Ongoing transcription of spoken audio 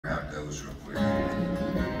goes real quick.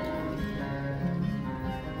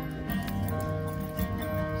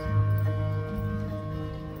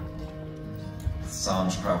 The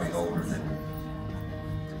song's probably older than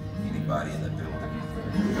anybody in the building.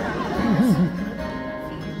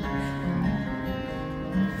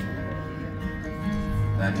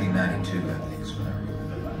 1992, I think, is when I wrote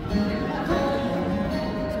it.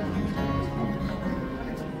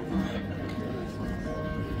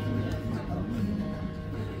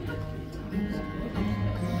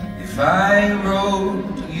 If I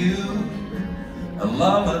wrote you a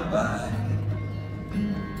lullaby,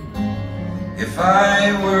 if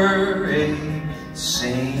I were a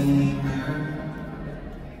singer,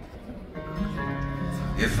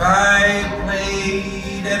 if I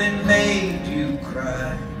played and it made you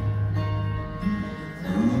cry,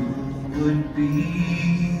 who would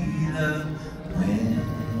be the winner?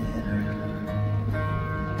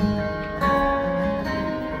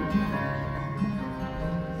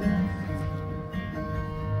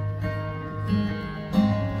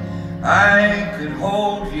 I could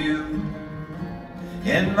hold you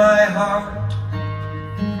in my heart,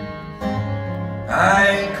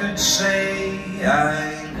 I could say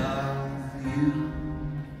I love you,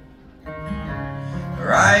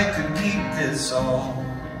 or I could keep this all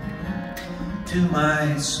to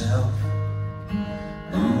myself.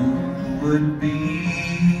 Who would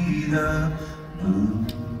be the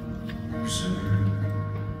loser?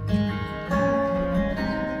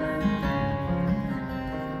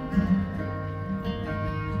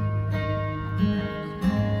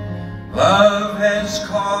 Love has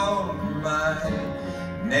called my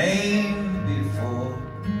name before.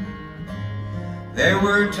 There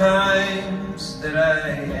were times that I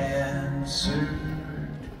answered,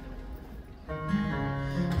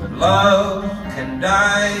 but love can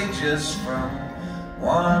die just from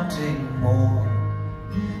wanting more,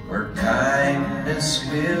 where kindness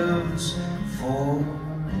lives forever.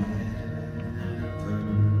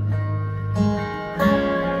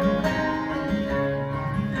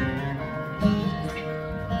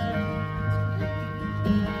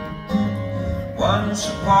 Once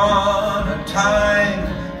upon a time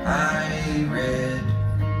I read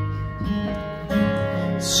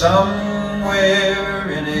somewhere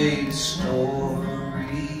in a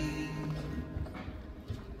story,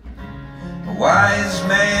 a wise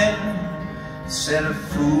man said a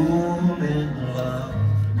fool in love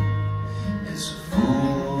is a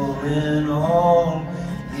fool in all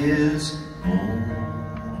his glory,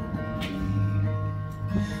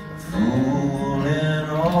 a fool in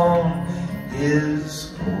all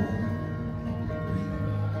his glory.